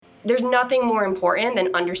there's nothing more important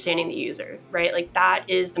than understanding the user, right? Like that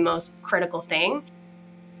is the most critical thing.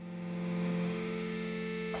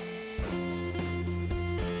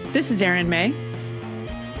 This is Erin May.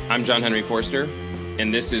 I'm John Henry Forster,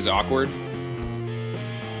 and this is Awkward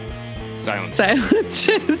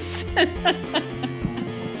Silences.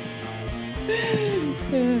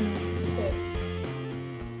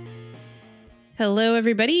 Hello,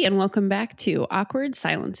 everybody, and welcome back to Awkward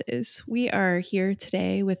Silences. We are here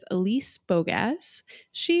today with Elyse Bogacz.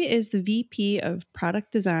 She is the VP of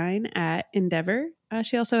Product Design at Endeavor.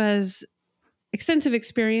 She also has extensive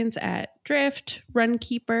experience at Drift,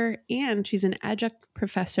 Runkeeper, and she's an adjunct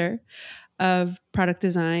professor of product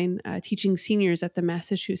design, teaching seniors at the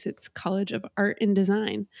Massachusetts College of Art and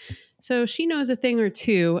Design. So she knows a thing or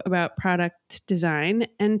two about product design.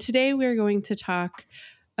 And today we're going to talk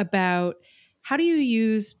about how do you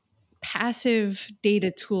use passive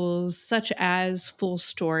data tools such as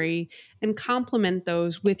FullStory and complement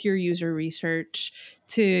those with your user research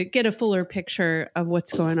to get a fuller picture of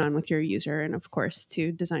what's going on with your user, and of course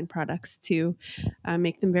to design products to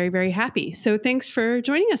make them very, very happy. So thanks for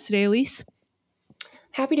joining us today, Elyse.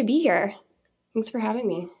 Happy to be here. Thanks for having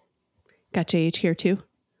me. Got JH here too.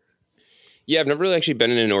 Yeah, I've never really actually been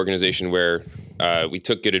in an organization where we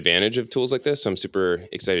took good advantage of tools like this. So I'm super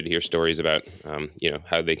excited to hear stories about,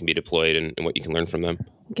 how they can be deployed and what you can learn from them.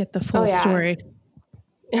 Get the full story.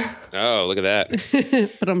 Oh, look at that.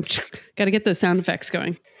 But I'm got to get those sound effects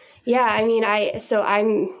going. Yeah, I mean,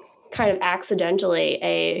 I'm kind of accidentally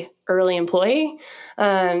a early employee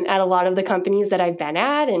at a lot of the companies that I've been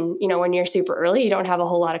at. And, when you're super early, you don't have a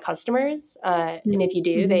whole lot of customers. And if you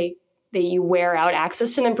do, you wear out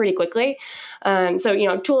access to them pretty quickly.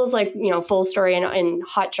 So, tools like, FullStory and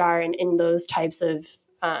Hotjar and those types of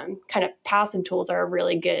kind of passive tools are a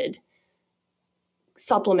really good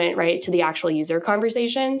supplement, right, to the actual user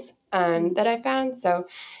conversations that I found. So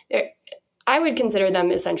I would consider them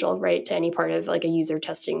essential, right, to any part of like a user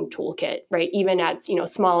testing toolkit, right, even at,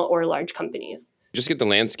 small or large companies. Just get the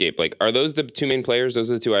landscape. Like, are those the two main players? Those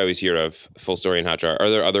are the two I always hear of, FullStory and Hotjar. Are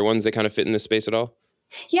there other ones that kind of fit in this space at all?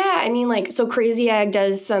 Yeah, I mean, so Crazy Egg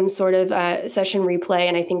does some sort of session replay,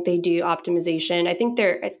 and I think they do optimization. I think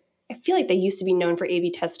I feel like they used to be known for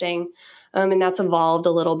A/B testing, and that's evolved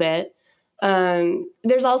a little bit.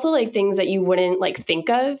 There's also like things that you wouldn't like think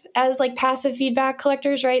of as like passive feedback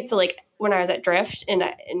collectors, right? So like when I was at Drift, and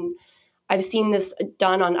I've seen this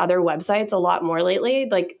done on other websites a lot more lately,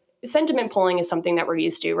 like sentiment polling is something that we're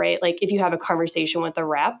used to, right? Like if you have a conversation with a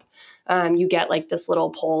rep, you get like this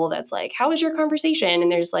little poll that's like, how was your conversation?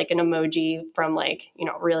 And there's like an emoji from like,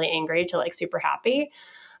 really angry to like super happy.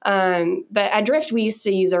 But at Drift, we used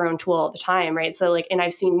to use our own tool all the time, right? So like, and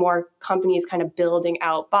I've seen more companies kind of building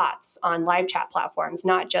out bots on live chat platforms,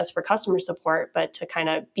 not just for customer support, but to kind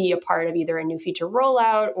of be a part of either a new feature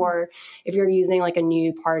rollout, or if you're using like a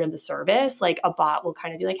new part of the service, like a bot will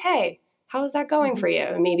kind of be like, hey, how is that going for you?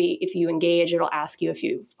 And maybe if you engage, it'll ask you a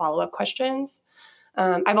few follow-up questions.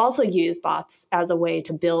 I've also used bots as a way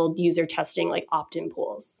to build user testing like opt-in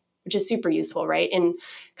pools, which is super useful, right? And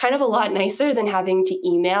kind of a lot nicer than having to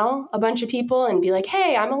email a bunch of people and be like,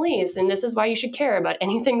 hey, I'm Elyse, and this is why you should care about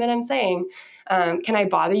anything that I'm saying. Can I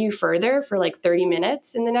bother you further for like 30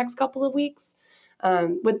 minutes in the next couple of weeks?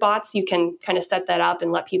 With bots, you can kind of set that up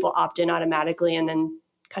and let people opt in automatically, and then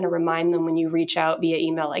kind of remind them when you reach out via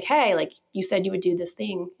email, like, hey, like you said you would do this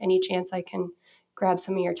thing. Any chance I can grab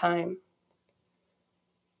some of your time?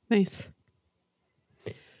 Nice.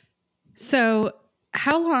 So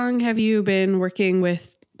how long have you been working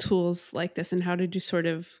with tools like this, and how did you sort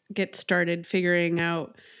of get started figuring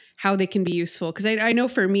out how they can be useful? Because I know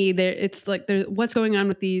for me, it's like what's going on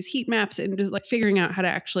with these heat maps, and just like figuring out how to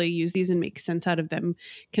actually use these and make sense out of them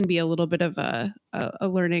can be a little bit of a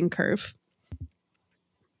learning curve.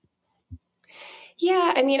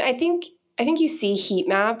 Yeah, I mean, I think you see heat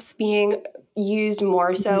maps being used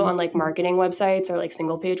more so on like marketing websites or like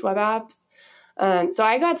single page web apps. So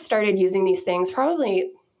I got started using these things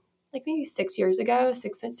probably like maybe 7 years ago.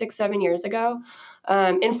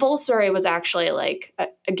 And FullStory was actually like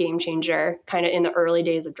a game changer kind of in the early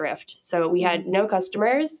days of Drift. So we had no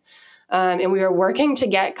customers, and we were working to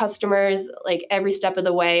get customers like every step of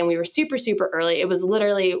the way. And we were super, super early. It was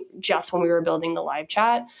literally just when we were building the live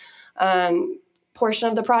chat portion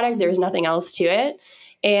of the product. There's nothing else to it.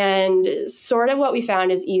 And sort of what we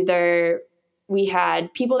found is either we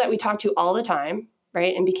had people that we talked to all the time,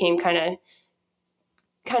 right, and became kind of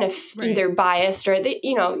either biased, or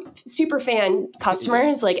super fan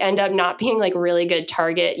customers like end up not being like really good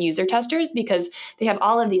target user testers because they have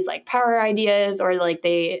all of these like power ideas, or like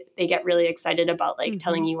they get really excited about like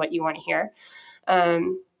telling you what you want to hear.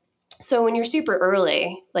 So when you're super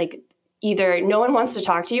early, like either no one wants to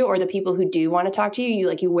talk to you, or the people who do want to talk to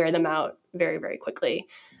you, you wear them out very, very quickly.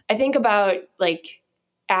 I think about like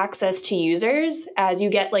access to users as you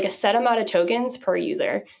get like a set amount of tokens per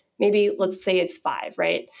user. Maybe let's say it's 5,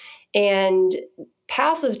 right? And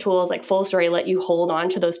passive tools like FullStory let you hold on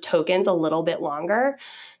to those tokens a little bit longer.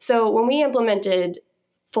 So when we implemented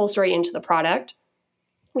FullStory into the product,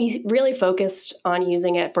 we really focused on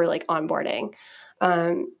using it for like onboarding.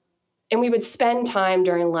 And we would spend time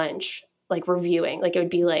during lunch, like reviewing, like it would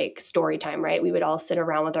be like story time, right? We would all sit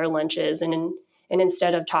around with our lunches and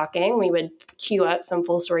instead of talking, we would queue up some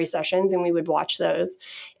FullStory sessions and we would watch those.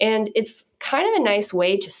 And it's kind of a nice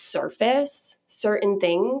way to surface certain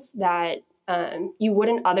things that you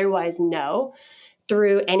wouldn't otherwise know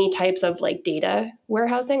through any types of like data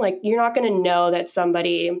warehousing. Like you're not going to know that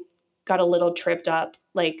somebody got a little tripped up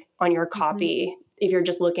like on your copy if you're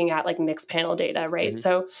just looking at like mixed panel data, right?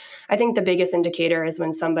 So I think the biggest indicator is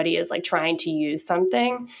when somebody is like trying to use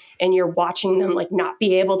something and you're watching them like not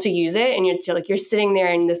be able to use it, and you're sitting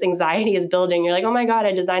there and this anxiety is building. You're like, oh my God,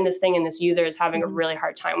 I designed this thing and this user is having a really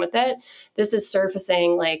hard time with it. This is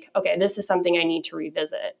surfacing like, okay, this is something I need to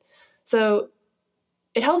revisit. So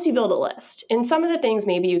it helps you build a list. And some of the things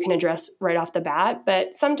maybe you can address right off the bat,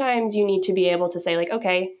 but sometimes you need to be able to say like,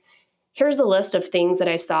 okay, here's a list of things that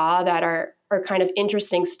I saw that are kind of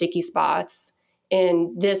interesting sticky spots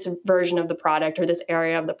in this version of the product or this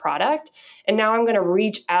area of the product. And now I'm going to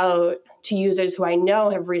reach out to users who I know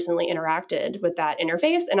have recently interacted with that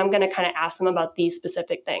interface. And I'm going to kind of ask them about these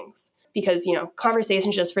specific things. Because,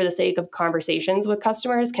 conversations just for the sake of conversations with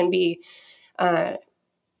customers can be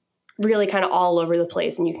really kind of all over the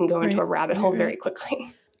place, and you can go into a rabbit hole very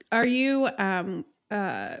quickly. Are you,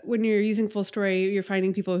 when you're using FullStory, you're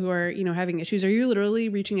finding people who are, having issues? Are you literally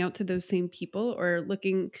reaching out to those same people, or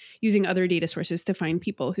using other data sources to find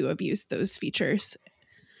people who have used those features?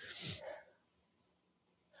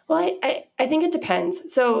 Well, I think it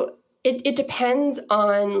depends. So it depends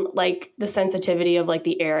on like the sensitivity of like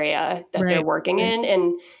the area that they're working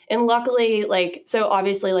in. And luckily, so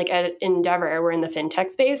obviously like at Endeavor, we're in the fintech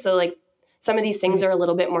space. So like some of these things are a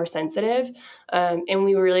little bit more sensitive. And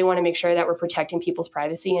we really want to make sure that we're protecting people's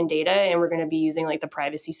privacy and data. And we're going to be using like the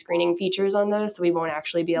privacy screening features on those. So we won't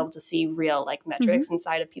actually be able to see real like metrics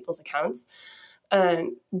inside of people's accounts.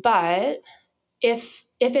 But if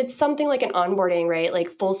it's something like an onboarding, right, like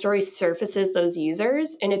FullStory surfaces those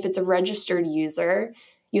users. And if it's a registered user,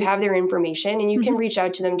 you have their information and you can reach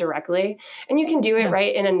out to them directly, and you can do it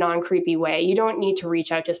right in a non-creepy way. You don't need to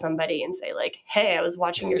reach out to somebody and say like, hey, I was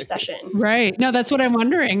watching your session. Right. No, that's what I'm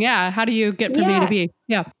wondering. Yeah. How do you get from A to B?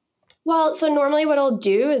 Yeah. Well, so normally what I'll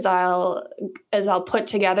do is I'll put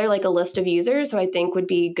together like a list of users who I think would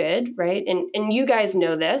be good, right? And you guys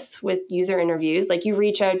know this with user interviews, like you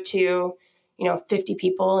reach out to 50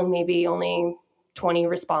 people and maybe only 20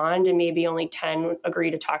 respond and maybe only 10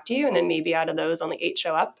 agree to talk to you. And then maybe out of those only 8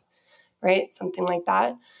 show up, right? Something like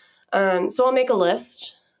that. So I'll make a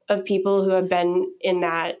list of people who have been in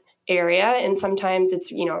that area. And sometimes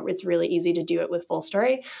it's really easy to do it with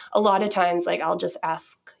FullStory. A lot of times, like I'll just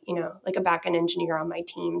ask, like a backend engineer on my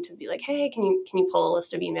team to be like, hey, can you pull a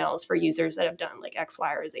list of emails for users that have done like X,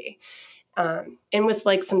 Y, or Z? And with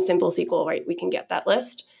like some simple SQL, right, we can get that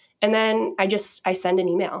list. And then I send an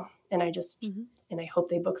email and and I hope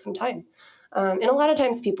they book some time. And a lot of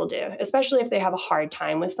times people do, especially if they have a hard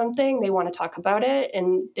time with something, they want to talk about it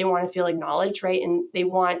and they want to feel acknowledged, right? And they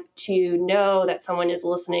want to know that someone is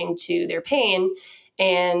listening to their pain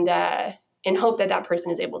and hope that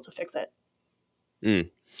person is able to fix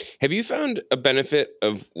it. Have you found a benefit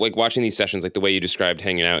of like watching these sessions, like the way you described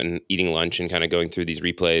hanging out and eating lunch and kind of going through these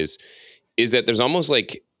replays, is that there's almost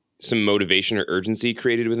like some motivation or urgency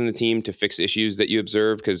created within the team to fix issues that you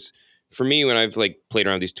observe? Because for me, when I've like played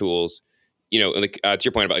around with these tools, like to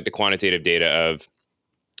your point about like the quantitative data of,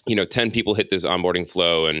 10 people hit this onboarding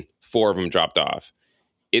flow and 4 of them dropped off.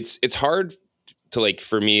 It's hard to like,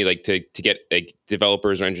 for me, like to get like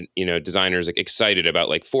developers or designers like excited about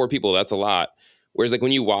like 4 people. That's a lot. Whereas like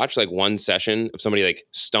when you watch like one session of somebody like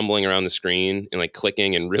stumbling around the screen and like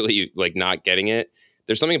clicking and really like not getting it,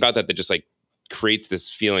 there's something about that just like creates this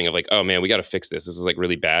feeling of like, oh man, we got to fix this. This is like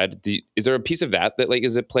really bad. Is there a piece of that like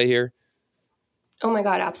is at play here? Oh my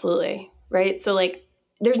God, absolutely. Right. So like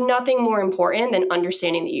there's nothing more important than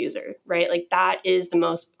understanding the user, right? Like that is the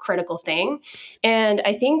most critical thing. And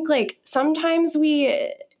I think like sometimes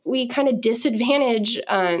we kind of disadvantage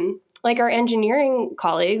like our engineering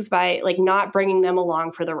colleagues by like not bringing them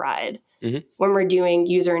along for the ride. When we're doing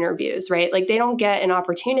user interviews, right? Like they don't get an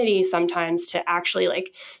opportunity sometimes to actually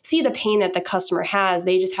like see the pain that the customer has.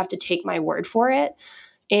 They just have to take my word for it.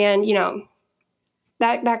 And,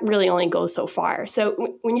 that really only goes so far.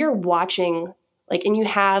 So when you're watching, like, and you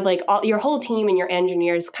have like your whole team and your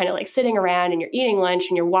engineers kind of like sitting around and you're eating lunch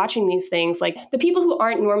and you're watching these things, like the people who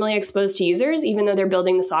aren't normally exposed to users, even though they're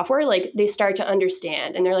building the software, like they start to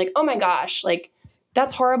understand and they're like, oh my gosh, like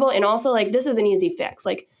that's horrible. And also like, this is an easy fix.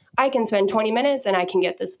 Like I can spend 20 minutes and I can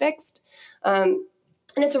get this fixed.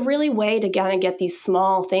 And it's a really way to kind of get these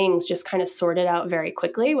small things just kind of sorted out very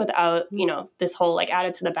quickly without, this whole like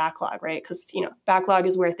added to the backlog, right? Because, backlog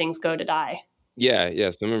is where things go to die. Yeah.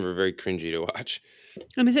 Some of them are very cringy to watch.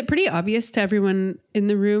 And is it pretty obvious to everyone in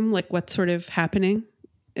the room, like what's sort of happening?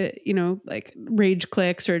 Like rage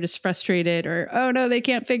clicks or just frustrated or, oh no, they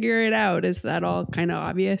can't figure it out. Is that all kind of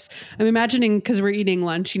obvious? I'm imagining because we're eating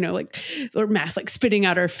lunch, like or Mass like spitting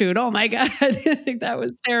out our food. Oh my God, like, that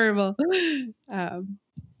was terrible.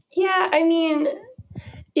 Yeah, I mean,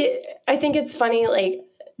 I think it's funny, like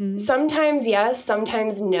sometimes yes,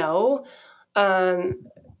 sometimes no,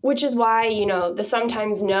 which is why, the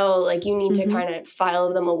sometimes no, like you need to kind of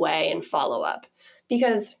file them away and follow up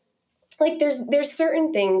because like there's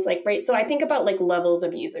certain things like, right. So I think about like levels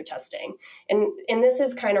of user testing and this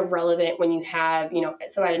is kind of relevant when you have,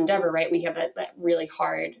 so at Endeavor, right, we have that really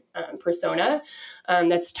hard persona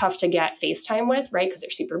that's tough to get FaceTime with, right. Because they're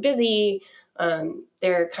super busy.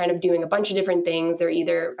 They're kind of doing a bunch of different things. They're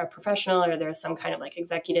either a professional or they're some kind of like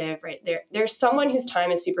executive, right. There's someone whose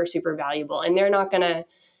time is super, super valuable and they're not I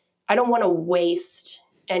don't want to waste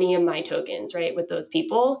any of my tokens, right, with those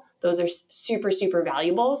people. Those are super, super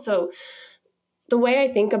valuable. So the way I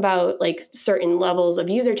think about like certain levels of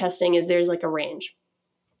user testing is there's like a range.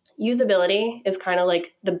 Usability is kind of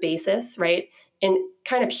like the basis, right? And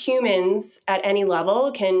kind of humans at any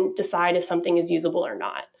level can decide if something is usable or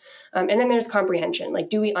not. And then there's comprehension. Like,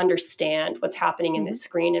 do we understand what's happening in this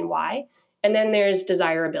screen and why? And then there's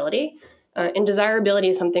desirability. And desirability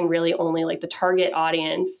is something really only like the target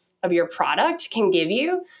audience of your product can give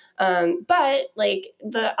you. But like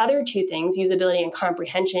the other two things, usability and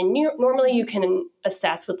comprehension, normally you can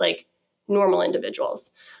assess with like normal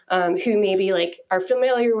individuals who maybe like are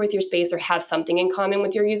familiar with your space or have something in common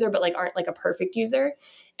with your user, but like aren't like a perfect user.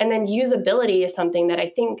 And then usability is something that I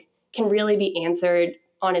think can really be answered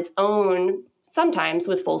on its own sometimes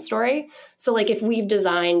with FullStory. So like if we've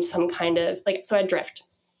designed some kind of like, so at Drift,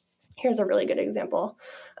 here's a really good example.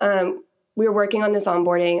 We were working on this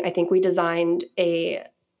onboarding. I think we designed a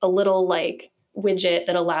little like widget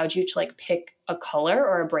that allowed you to like pick a color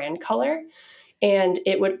or a brand color. And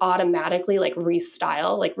it would automatically like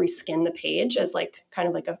restyle, like reskin the page as like kind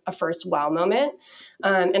of like a first wow moment.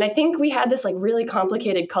 And I think we had this like really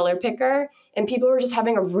complicated color picker and people were just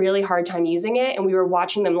having a really hard time using it. And we were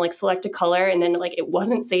watching them like select a color and then like it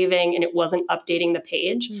wasn't saving and it wasn't updating the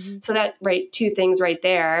page. So that, right, two things right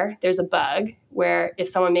there, there's a bug where if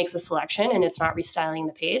someone makes a selection and it's not restyling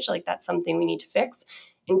the page, like that's something we need to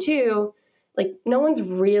fix. And two, like no one's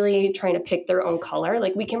really trying to pick their own color.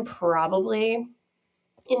 Like we can probably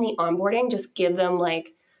in the onboarding just give them like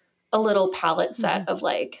a little palette set of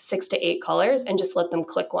like 6 to 8 colors and just let them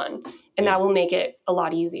click one. And that will make it a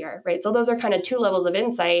lot easier, right? So those are kind of two levels of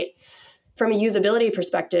insight from a usability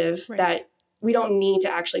perspective that we don't need to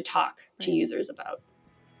actually talk to users about.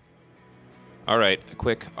 All right, a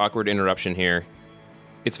quick awkward interruption here.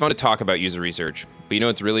 It's fun to talk about user research, but you know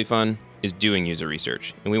what's really fun is doing user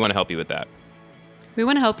research, and we want to help you with that. We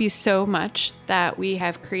want to help you so much that we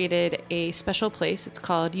have created a special place. It's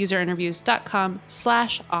called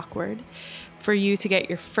userinterviews.com/awkward for you to get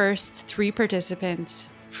your first 3 participants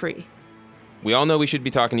free. We all know we should be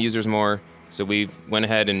talking to users more, so we went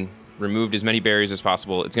ahead and removed as many barriers as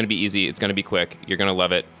possible. It's going to be easy. It's going to be quick. You're going to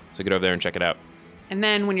love it. So get over there and check it out. And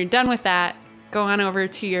then when you're done with that, go on over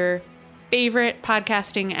to your favorite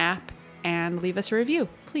podcasting app and leave us a review,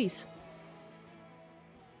 please.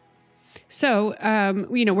 So,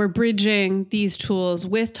 we're bridging these tools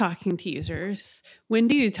with talking to users. When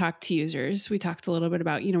do you talk to users? We talked a little bit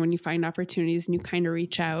about, when you find opportunities and you kind of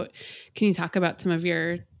reach out. Can you talk about some of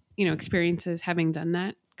your, experiences having done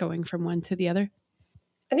that, going from one to the other?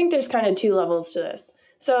 I think there's kind of 2 levels to this.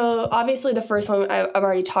 So obviously the first one I've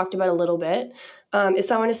already talked about a little bit is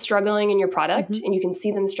someone is struggling in your product and you can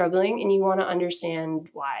see them struggling and you want to understand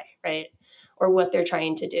why, right? Or what they're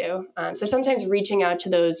trying to do. So sometimes reaching out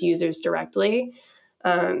to those users directly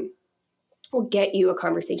will get you a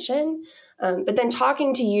conversation. But then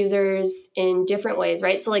talking to users in different ways,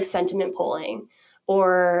 right? So like sentiment polling,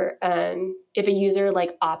 or if a user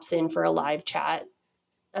like opts in for a live chat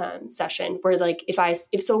session, where like if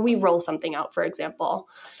we roll something out, for example,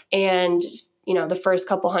 and the first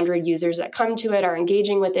couple hundred users that come to it are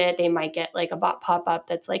engaging with it, they might get like a bot pop up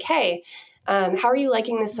that's like, hey, how are you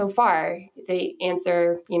liking this so far? They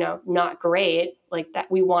answer, not great, like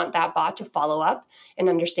that. We want that bot to follow up and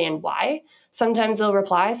understand why. Sometimes they'll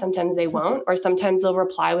reply, sometimes they won't, or sometimes they'll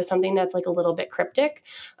reply with something that's like a little bit cryptic.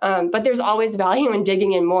 But there's always value in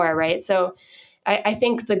digging in more, right? So I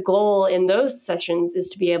think the goal in those sessions is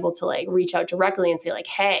to be able to like reach out directly and say like,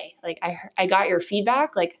 hey, like I got your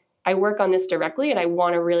feedback. Like I work on this directly and I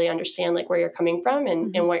want to really understand like where you're coming from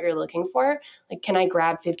and what you're looking for. Like, can I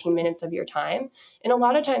grab 15 minutes of your time? And a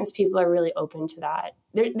lot of times people are really open to that.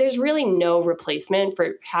 There's really no replacement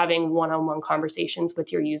for having one-on-one conversations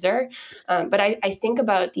with your user. But I think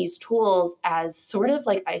about these tools as sort of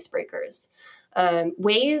like icebreakers.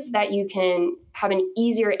 Ways that you can have an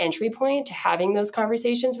easier entry point to having those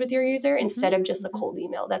conversations with your user instead of just a cold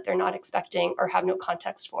email that they're not expecting or have no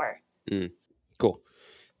context for. Cool.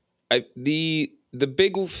 The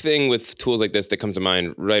big thing with tools like this that comes to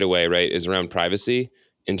mind right away, right, is around privacy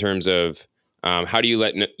in terms of how do you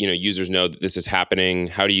let users know that this is happening?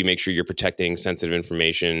 How do you make sure you're protecting sensitive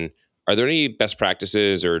information? Are there any best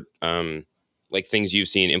practices or like things you've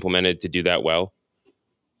seen implemented to do that well?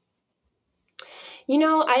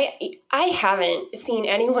 I haven't seen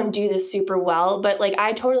anyone do this super well, but like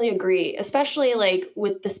I totally agree, especially like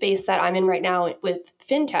with the space that I'm in right now with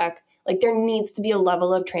fintech. Like there needs to be a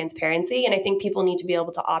level of transparency, and I think people need to be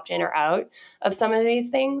able to opt in or out of some of these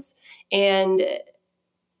things. And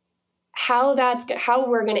how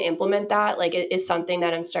we're going to implement that like it is something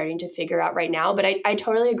that I'm starting to figure out right now. But I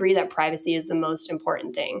totally agree that privacy is the most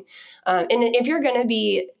important thing. And if you're going to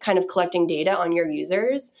be kind of collecting data on your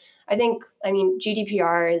users,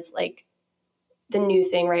 GDPR is like the new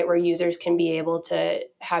thing, right? Where users can be able to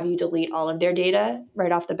have you delete all of their data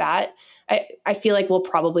right off the bat. I feel like we'll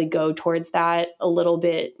probably go towards that a little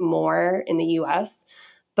bit more in the US.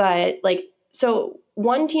 But like, so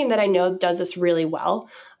one team that I know does this really well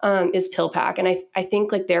is PillPack. And I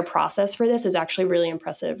think like their process for this is actually really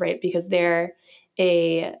impressive, right? Because they're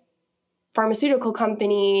a pharmaceutical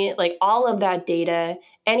company, like all of that data,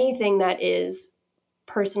 anything that is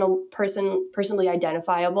personally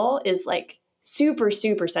identifiable is like super,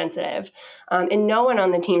 super sensitive. And no one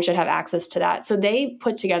on the team should have access to that. So they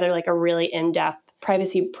put together like a really in-depth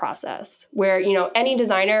privacy process where, any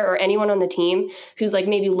designer or anyone on the team who's like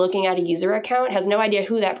maybe looking at a user account has no idea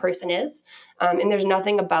who that person is. And there's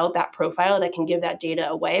nothing about that profile that can give that data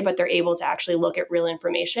away, but they're able to actually look at real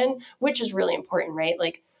information, which is really important, right?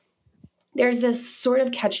 Like there's this sort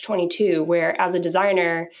of catch-22 where as a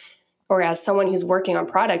designer, or as someone who's working on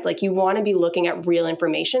product, like you want to be looking at real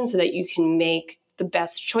information so that you can make the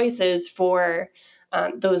best choices for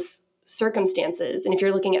those circumstances. And if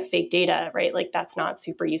you're looking at fake data, right, like that's not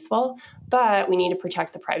super useful, but we need to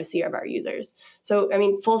protect the privacy of our users. So,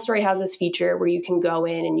 FullStory has this feature where you can go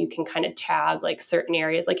in and you can kind of tag like certain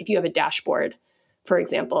areas. Like if you have a dashboard, for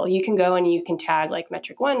example, you can go and you can tag like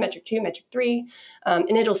metric 1, metric 2, metric 3, and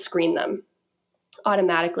it'll screen them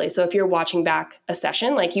automatically. So if you're watching back a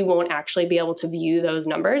session, like you won't actually be able to view those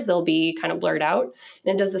numbers. They'll be kind of blurred out.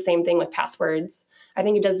 And it does the same thing with passwords. I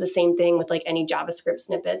think it does the same thing with like any JavaScript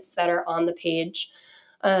snippets that are on the page.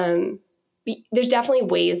 There's definitely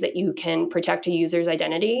ways that you can protect a user's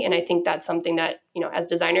identity. And I think that's something that, as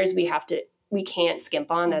designers, we can't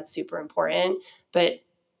skimp on. That's super important. But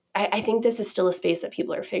I think this is still a space that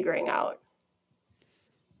people are figuring out.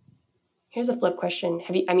 Here's a flip question.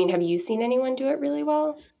 Have you seen anyone do it really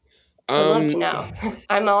well? I'd love to know.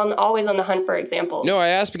 I'm always on the hunt for examples. No, I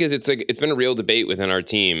asked because it's been a real debate within our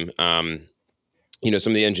team. Some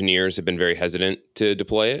of the engineers have been very hesitant to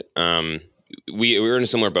deploy it. We're in a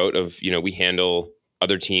similar boat of, we handle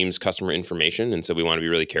other teams' customer information. And so we want to be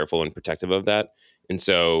really careful and protective of that. And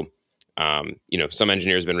so, some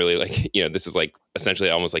engineers have been really like, this is like essentially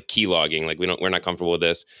almost like key logging. Like we're not comfortable with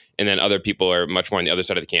this. And then other people are much more on the other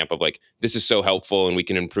side of the camp of like, this is so helpful and we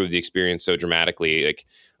can improve the experience so dramatically. Like,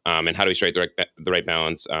 and how do we strike the right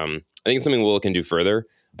balance? I think it's something we'll look into further.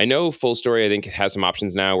 I know FullStory, I think, has some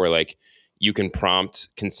options now where like you can prompt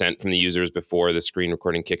consent from the users before the screen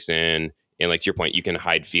recording kicks in. And like to your point, you can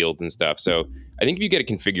hide fields and stuff. So I think if you get it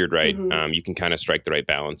configured right, you can kind of strike the right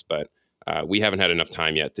balance. But we haven't had enough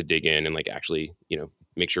time yet to dig in and like actually,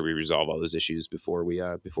 make sure we resolve all those issues before we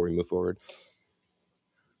move forward.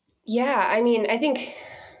 Yeah, I think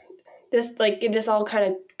this all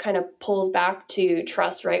kind of pulls back to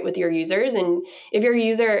trust, right, with your users. And if your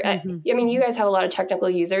user, you guys have a lot of technical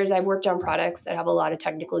users. I've worked on products that have a lot of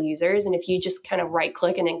technical users. And if you just kind of right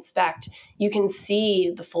click and inspect, you can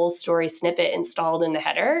see the FullStory snippet installed in the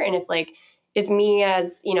header. And if me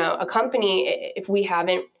as, a company, if we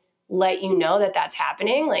haven't let you know that that's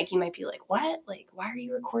happening, like you might be like, what? Like, why are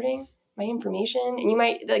you recording my information? And you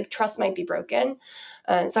might, like, trust might be broken.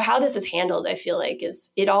 So how this is handled, I feel like,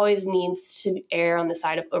 is it always needs to err on the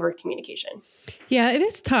side of over communication. Yeah, it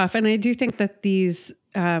is tough. And I do think that these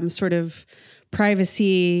sort of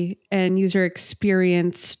privacy and user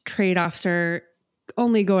experience trade-offs are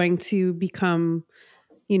only going to become,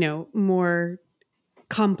 more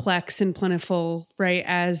complex and plentiful, right?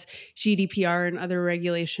 As GDPR and other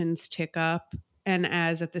regulations tick up, and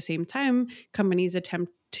as at the same time, companies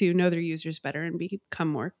attempt to know their users better and become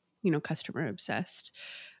more, customer obsessed.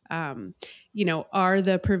 Um, are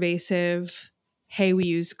the pervasive, hey, we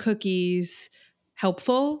use cookies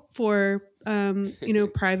helpful for,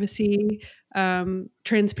 privacy,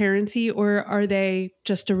 transparency, or are they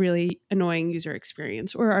just a really annoying user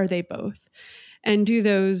experience, or are they both? And do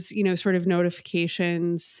those, sort of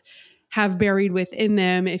notifications have buried within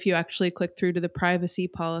them, if you actually click through to the privacy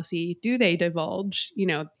policy, do they divulge,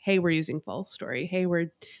 hey, we're using FullStory, hey,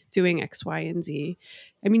 we're doing X, Y, and Z?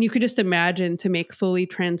 I mean, you could just imagine, to make fully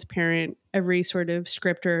transparent every sort of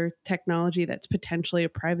script or technology that's potentially a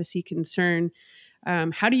privacy concern.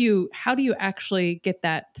 How do you actually get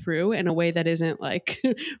that through in a way that isn't like,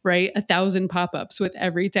 right, 1,000 pop-ups with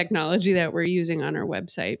every technology that we're using on our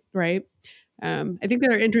website, right? I think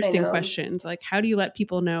there are interesting questions, like, how do you let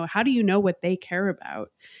people know? How do you know what they care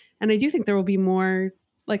about? And I do think there will be more,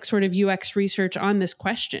 like, sort of UX research on this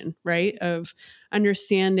question, right? Of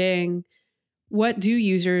understanding, what do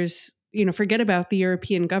users, forget about the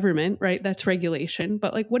European government, right? That's regulation.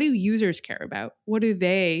 But, like, what do users care about? What do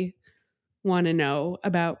they want to know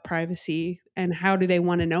about privacy, and how do they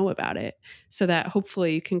want to know about it? So that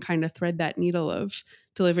hopefully you can kind of thread that needle of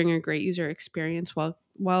delivering a great user experience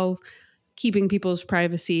while keeping people's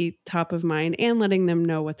privacy top of mind and letting them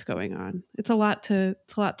know what's going on. It's a lot to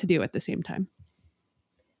do at the same time.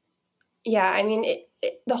 Yeah, I mean,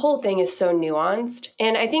 the whole thing is so nuanced.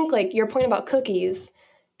 And I think, like, your point about cookies,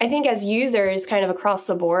 I think as users kind of across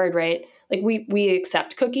the board, right, like, we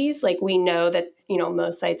accept cookies. Like, we know that,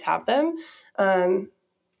 most sites have them. And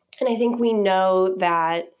I think we know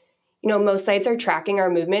that, most sites are tracking our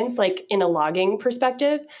movements, like, in a logging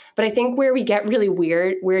perspective. But I think where we get really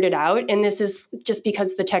weirded out, and this is just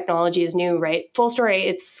because the technology is new, right? FullStory,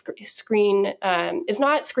 it's screen, it's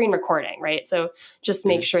not screen recording, right? So just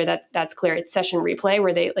make sure that that's clear. It's session replay,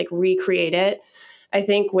 where they, like, recreate it. I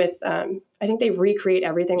think I think they recreate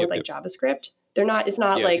everything with, like, JavaScript. It's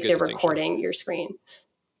not like they're recording your screen.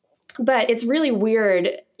 But it's really weird,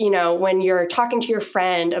 when you're talking to your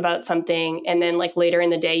friend about something, and then, like, later in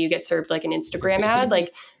the day you get served, like, an Instagram ad.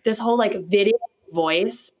 Like, this whole, like, video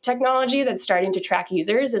voice technology that's starting to track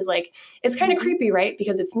users is, like, it's kind of creepy, right?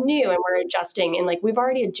 Because it's new and we're adjusting, and, like, we've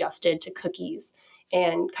already adjusted to cookies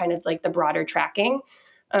and kind of, like, the broader tracking.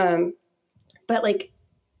 But, like,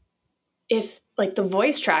 if, like, the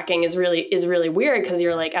voice tracking is really weird, because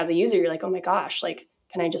you're, like, as a user, you're like, oh my gosh, like,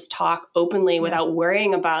 can I just talk openly without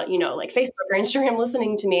worrying about, like, Facebook or Instagram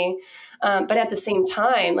listening to me? But at the same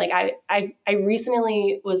time, like, I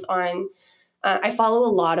recently was on, I follow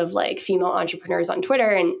a lot of, like, female entrepreneurs on Twitter,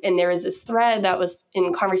 and there was this thread that was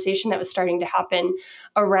in conversation that was starting to happen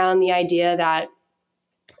around the idea that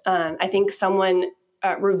I think someone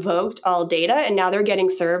revoked all data, and now they're getting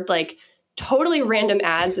served, like, totally random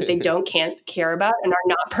ads that they can't care about and are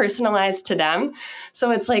not personalized to them. So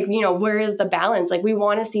it's like, where is the balance? Like, we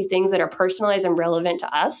want to see things that are personalized and relevant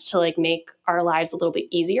to us, to, like, make our lives a little bit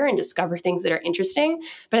easier and discover things that are interesting.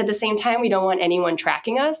 But at the same time, we don't want anyone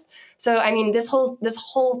tracking us. So, I mean, this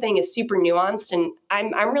whole thing is super nuanced, and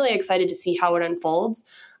I'm really excited to see how it unfolds.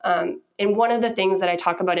 And one of the things that I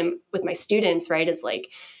talk about with my students, right, is, like,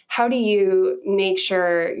 how do you make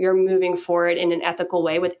sure you're moving forward in an ethical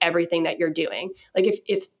way with everything that you're doing? Like,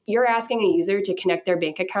 if you're asking a user to connect their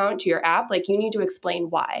bank account to your app, like, you need to explain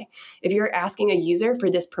why. If you're asking a user for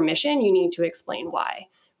this permission, you need to explain why,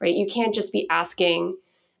 right? You can't just be asking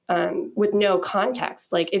with no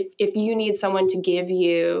context. Like, if you need someone to give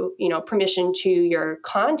you, permission to your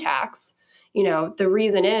contacts, the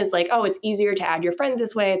reason is, like, oh, it's easier to add your friends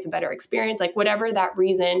this way, it's a better experience, like, whatever that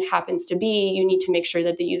reason happens to be, you need to make sure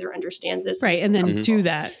that the user understands this. Right. And then do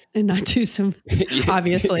that, and not do some,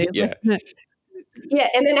 obviously. Yeah. Yeah.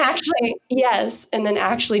 And then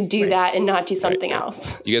actually do that and not do something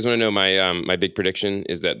else. Do you guys want to know my big prediction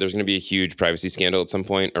is that there's going to be a huge privacy scandal at some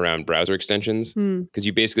point around browser extensions, because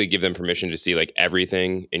you basically give them permission to see, like,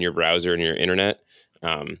 everything in your browser and your internet.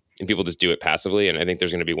 And people just do it passively. And I think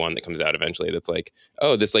there's going to be one that comes out eventually that's like,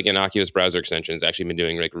 oh, this, like, innocuous browser extension has actually been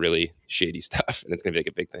doing, like, really shady stuff. And it's going to be, like,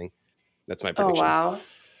 a big thing. That's my prediction. Oh, wow.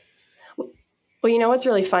 Well, what's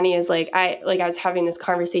really funny is, I was having this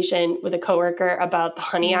conversation with a coworker about the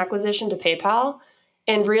Honey acquisition to PayPal.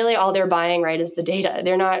 And really all they're buying, right, is the data.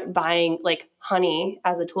 They're not buying like honey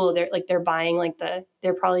as a tool. They're buying like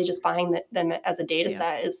they're probably just buying them as a data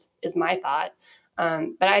set is my thought.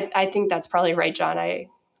 But I think that's probably right, John. I'm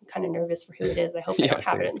kind of nervous for who it is. I hope I don't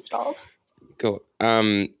have it installed. Cool.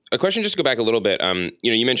 A question, just to go back a little bit.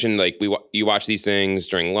 You mentioned like you watch these things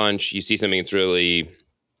during lunch, you see something that's really,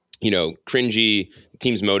 cringy, the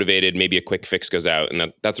team's motivated, maybe a quick fix goes out,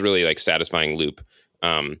 and that's a really like satisfying loop.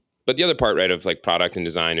 But the other part, right, of like product and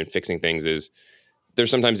design and fixing things is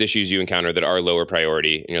there's sometimes issues you encounter that are lower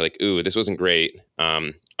priority, and you're like, ooh, this wasn't great.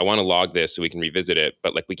 I want to log this so we can revisit it,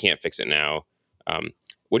 but like we can't fix it now.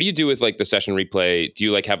 What do you do with like the session replay? Do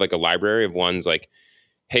you like have like a library of ones like,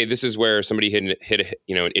 hey, this is where somebody hit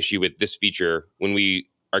an issue with this feature. When we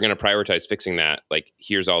are going to prioritize fixing that, like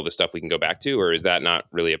here's all the stuff we can go back to, or is that not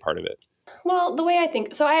really a part of it? Well, the way I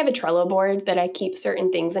think, so I have a Trello board that I keep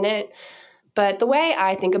certain things in it. But the way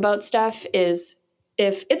I think about stuff is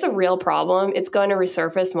if it's a real problem, it's going to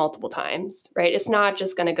resurface multiple times, right? It's not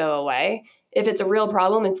just going to go away. If it's a real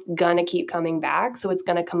problem, it's going to keep coming back. So it's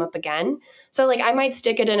going to come up again. So like I might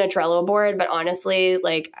stick it in a Trello board, but honestly,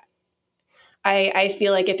 like I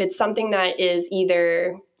feel like if it's something that is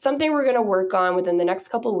either something we're going to work on within the next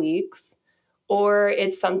couple weeks, or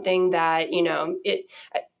it's something that,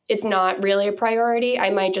 it's not really a priority, I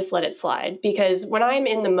might just let it slide. Because when I'm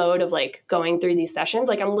in the mode of like going through these sessions,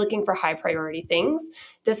 like I'm looking for high priority things.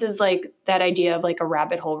 This is like that idea of like a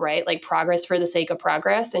rabbit hole, right? Like progress for the sake of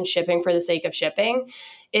progress and shipping for the sake of shipping.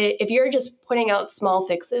 If you're just putting out small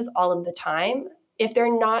fixes all of the time, if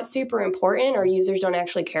they're not super important or users don't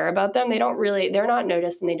actually care about them, they're not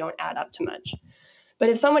noticed and they don't add up to much. But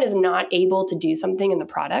if someone is not able to do something in the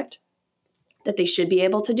product that they should be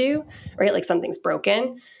able to do, right? Like something's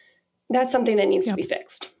broken, that's something that needs to be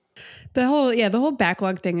fixed. The whole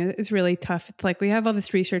backlog thing is really tough. It's like we have all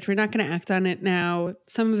this research. We're not going to act on it now.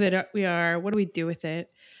 Some of it we are. What do we do with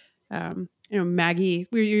it? Maggie,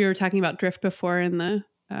 we were talking about drift before in the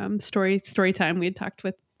story time. We had talked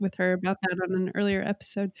with her about that on an earlier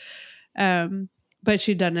episode. But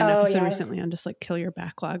she'd done an episode recently on just like kill your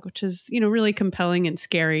backlog, which is, really compelling and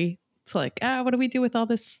scary. It's like, what do we do with all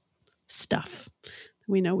this stuff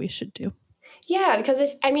we know we should do? Yeah, because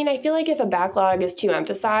I feel like if a backlog is too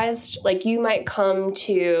emphasized, like you might come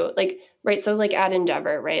to like, right. So like at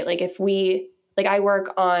Endeavor, right? Like I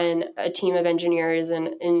work on a team of engineers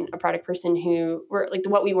and a product person who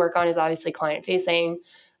what we work on is obviously client facing.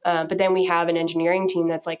 But then we have an engineering team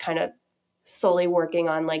that's like kind of solely working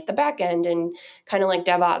on like the back end and kind of like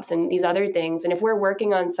DevOps and these other things. And if we're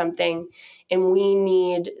working on something and we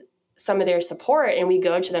need some of their support and we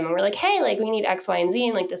go to them and we're like, hey, like we need X, Y, and Z,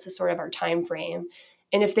 and like this is sort of our time frame.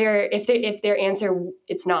 And if their answer,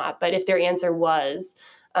 it's not, but if their answer was,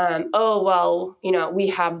 we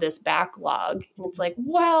have this backlog, and it's like,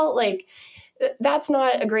 well, like that's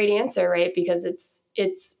not a great answer, right? Because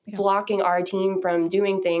it's blocking our team from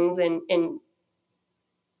doing things and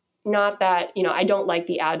not that, I don't like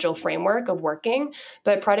the agile framework of working,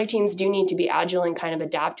 but product teams do need to be agile and kind of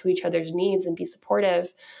adapt to each other's needs and be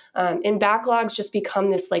supportive. And backlogs just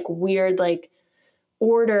become this like weird, like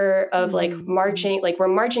order of like marching, like we're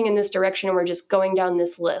marching in this direction and we're just going down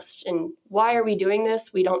this list. And why are we doing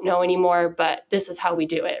this? We don't know anymore, but this is how we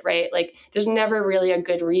do it, right? Like there's never really a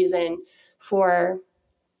good reason for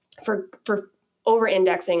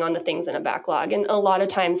over-indexing on the things in a backlog. And a lot of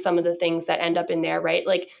times some of the things that end up in there, right?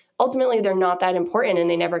 Like ultimately they're not that important and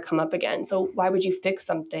they never come up again. So why would you fix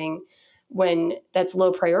something when that's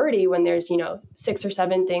low priority, when there's, 6 or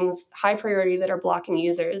 7 things high priority that are blocking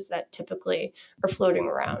users that typically are floating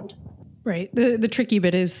around? Right. The tricky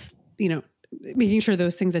bit is, making sure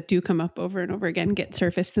those things that do come up over and over again get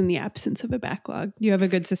surfaced in the absence of a backlog. Do you have a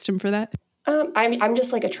good system for that? I'm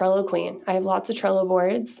just like a Trello queen. I have lots of Trello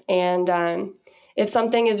boards, and if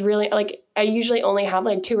something is really like, I usually only have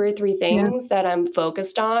like 2 or 3 things that I'm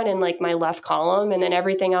focused on in like my left column, and then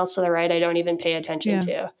everything else to the right I don't even pay attention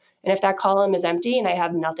to. And if that column is empty and I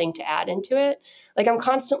have nothing to add into it, like I'm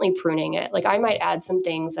constantly pruning it. Like I might add some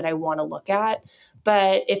things that I want to look at,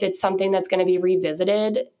 but if it's something that's going to be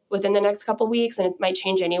revisited within the next couple of weeks and it might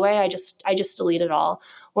change anyway, I just delete it all.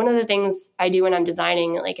 One of the things I do when I'm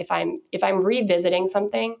designing, like if I'm revisiting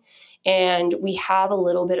something and we have a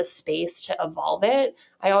little bit of space to evolve it,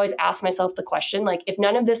 I always ask myself the question, like, if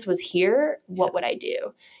none of this was here, what would I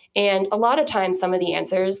do? And a lot of times some of the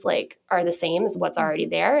answers like are the same as what's already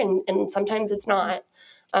there. And sometimes it's not.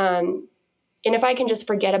 And if I can just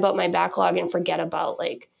forget about my backlog and forget about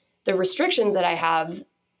like the restrictions that I have,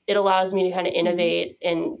 it allows me to kind of innovate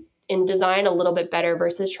and design a little bit better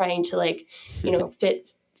versus trying to like, fit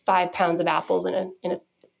 5 pounds of apples in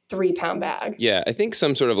a 3-pound bag. Yeah, I think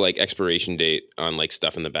some sort of like expiration date on like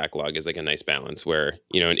stuff in the backlog is like a nice balance where,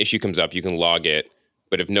 an issue comes up, you can log it,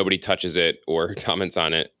 but if nobody touches it or comments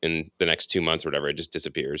on it in the next 2 months or whatever, it just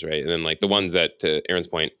disappears, right? And then like the ones that, to Aaron's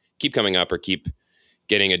point, keep coming up or keep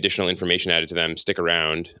getting additional information added to them, stick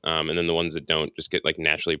around. And then the ones that don't just get like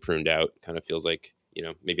naturally pruned out. Kind of feels like,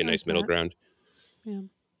 maybe a nice middle ground. Yeah.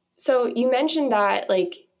 So you mentioned that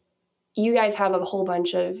like you guys have a whole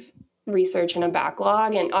bunch of research and a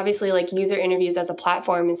backlog, and obviously like user interviews as a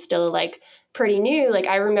platform is still like pretty new. Like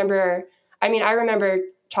I remember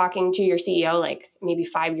talking to your CEO like maybe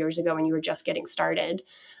 5 years ago when you were just getting started.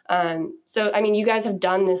 So I mean, you guys have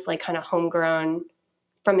done this like kind of homegrown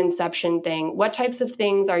from inception thing. What types of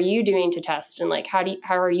things are you doing to test, and like how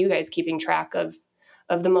are you guys keeping track of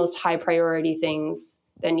the most high priority things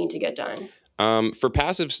that need to get done? For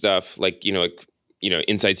passive stuff, like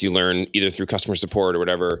insights you learn either through customer support or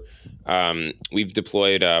whatever, we've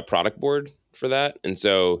deployed a product board for that, and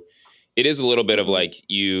so it is a little bit of like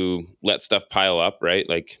you let stuff pile up, right?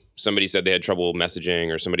 Like somebody said they had trouble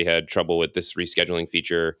messaging, or somebody had trouble with this rescheduling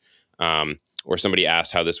feature, or somebody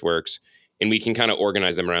asked how this works. And we can kind of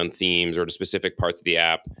organize them around themes or to specific parts of the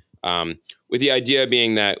app, with the idea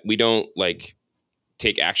being that we don't like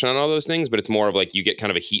take action on all those things, but it's more of like you get kind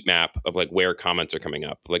of a heat map of like where comments are coming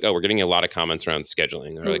up. Like, oh, we're getting a lot of comments around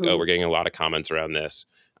scheduling, or like, oh, we're getting a lot of comments around this.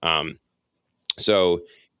 So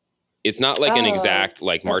it's not like an exact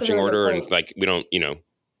like marching order, and it's like we don't,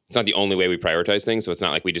 it's not the only way we prioritize things. So it's not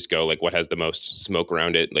like we just go like what has the most smoke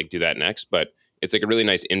around it, like do that next. But it's like a really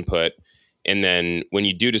nice input. And then when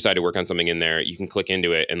you do decide to work on something in there, you can click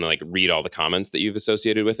into it and like read all the comments that you've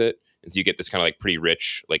associated with it. And so you get this kind of like pretty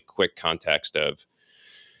rich, like quick context of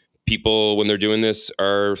people when they're doing this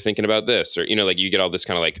are thinking about this, or, like you get all this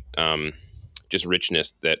kind of like just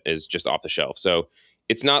richness that is just off the shelf. So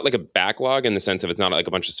it's not like a backlog in the sense of it's not like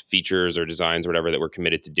a bunch of features or designs or whatever that we're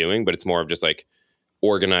committed to doing, but it's more of just like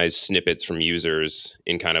organized snippets from users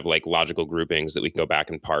in kind of like logical groupings that we can go back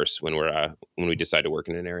and parse when when we decide to work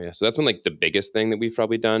in an area. So that's been like the biggest thing that we've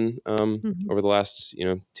probably done over the last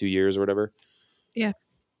 2 years or whatever. Yeah.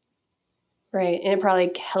 Right. And it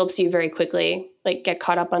probably helps you very quickly like get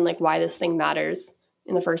caught up on like why this thing matters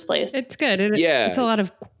in the first place. It's good. It's a lot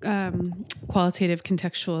of qualitative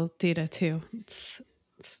contextual data too. It's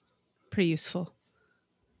pretty useful.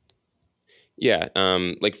 Yeah.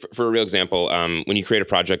 Like for a real example, when you create a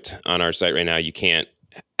project on our site right now, you can't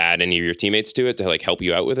add any of your teammates to it to like help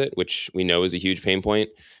you out with it, which we know is a huge pain point.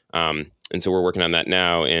 And so we're working on that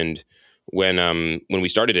now. And when we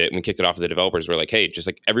started it, and we kicked it off with the developers, we're like, hey, just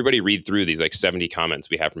like everybody read through these like 70 comments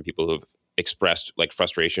we have from people who have expressed like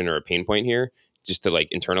frustration or a pain point here, just to like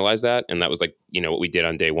internalize that. And that was like, what we did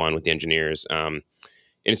on day one with the engineers. And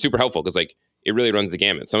it's super helpful because like it really runs the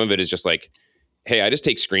gamut. Some of it is just like, hey, I just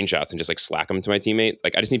take screenshots and just like Slack them to my teammate.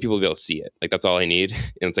 Like I just need people to be able to see it. Like that's all I need.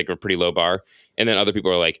 And it's like a pretty low bar. And then other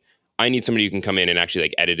people are like, I need somebody who can come in and actually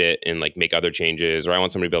like edit it and like make other changes, or I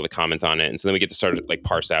want somebody to be able to comment on it. And so then we get to start to like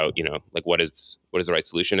parse out, like what is the right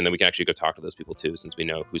solution. And then we can actually go talk to those people too, since we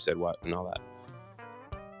know who said what and all that.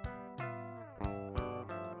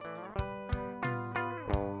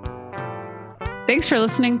 Thanks for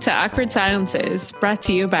listening to Awkward Silences, brought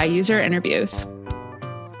to you by User Interviews.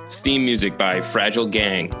 Theme music by Fragile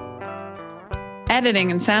Gang. Editing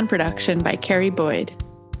and sound production by Carrie Boyd.